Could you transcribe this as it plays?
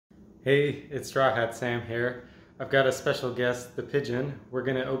Hey, it's Straw Hat Sam here. I've got a special guest, the Pigeon. We're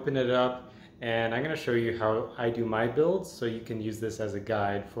gonna open it up and I'm gonna show you how I do my builds so you can use this as a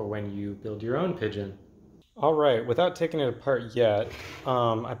guide for when you build your own Pigeon. All right, without taking it apart yet,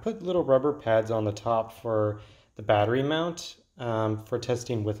 I put little rubber pads on the top for the battery mount for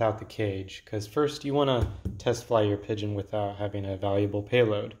testing without the cage, because first you wanna test fly your Pigeon without having a valuable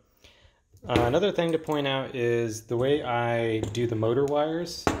payload. Another thing to point out is the way I do the motor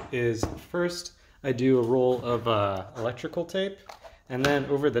wires is first I do a roll of electrical tape, and then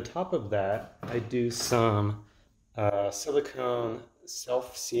over the top of that I do some silicone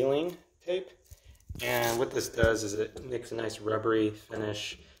self-sealing tape. And what this does is it makes a nice rubbery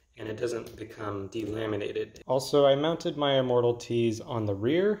finish and it doesn't become delaminated. Also, I mounted my Immortal Ts on the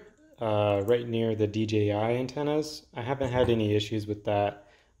rear, right near the DJI antennas. I haven't had any issues with that.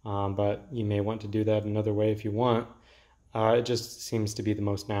 But you may want to do that another way if you want. It just seems to be the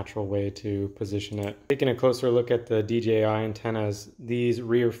most natural way to position it. Taking a closer look at the DJI antennas, these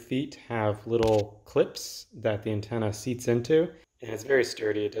rear feet have little clips that the antenna seats into, and it's very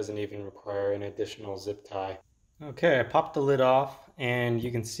sturdy. It doesn't even require an additional zip tie. Okay, I popped the lid off, and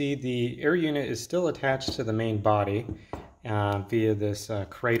you can see the air unit is still attached to the main body via this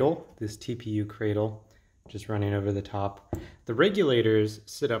cradle, this TPU cradle, just running over the top. The regulators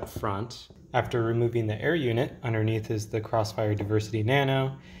sit up front. After removing the air unit, underneath is the Crossfire Diversity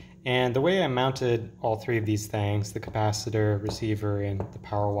Nano. And the way I mounted all three of these things, the capacitor, receiver, and the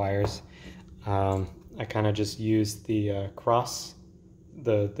power wires, I kind of just used the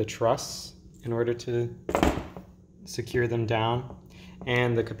the truss in order to secure them down.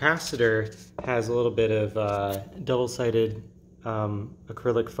 And the capacitor has a little bit of double-sided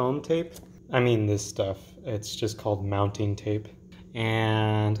acrylic foam tape. I mean this stuff, it's just called mounting tape.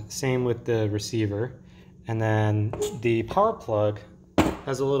 And same with the receiver. And then the power plug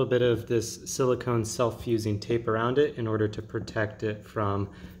has a little bit of this silicone self-fusing tape around it in order to protect it from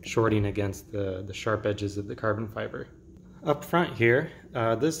shorting against the sharp edges of the carbon fiber. Up front here,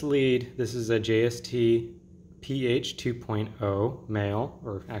 this lead, this is a JST PH 2.0 male,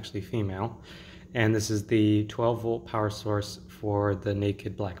 or actually female. And this is the 12 volt power source for the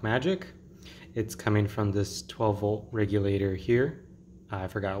Naked Blackmagic. It's coming from this 12 volt regulator here. I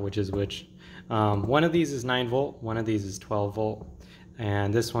forgot which is which. One of these is 9 volt, one of these is 12 volt.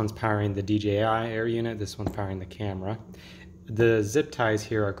 And this one's powering the DJI air unit, this one's powering the camera. The zip ties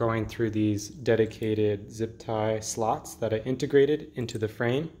here are going through these dedicated zip tie slots that I integrated into the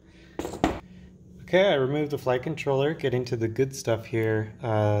frame. Okay, I removed the flight controller, getting to the good stuff here.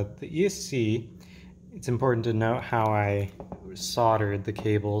 The ESC, it's important to note how I soldered the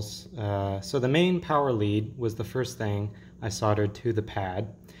cables. So the main power lead was the first thing I soldered to the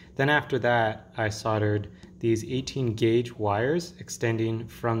pad. Then after that, I soldered these 18 gauge wires extending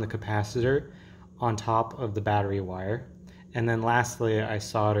from the capacitor on top of the battery wire. And then lastly, I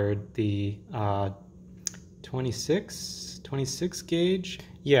soldered the 26 gauge?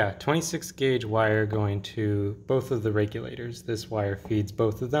 Yeah, 26 gauge wire going to both of the regulators. This wire feeds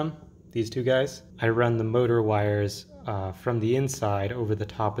both of them, these two guys. I run the motor wires from the inside over the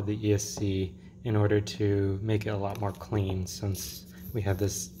top of the ESC in order to make it a lot more clean, since we have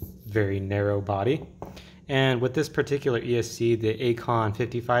this very narrow body. And with this particular ESC, the Aikon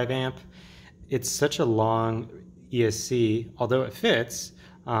 55 amp, it's such a long ESC, although it fits,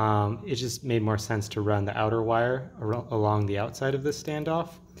 it just made more sense to run the outer wire along the outside of this standoff.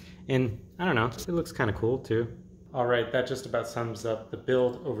 And I don't know, it looks kind of cool too. All right, that just about sums up the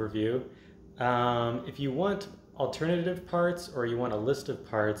build overview. If you want alternative parts or you want a list of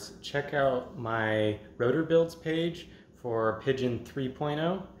parts, check out my Rotorbuilds page for Pigeon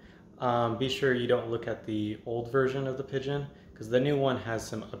 3.0. Be sure you don't look at the old version of the Pigeon, because the new one has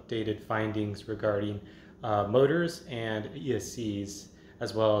some updated findings regarding motors and ESCs,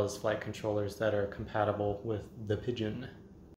 as well as flight controllers that are compatible with the Pigeon.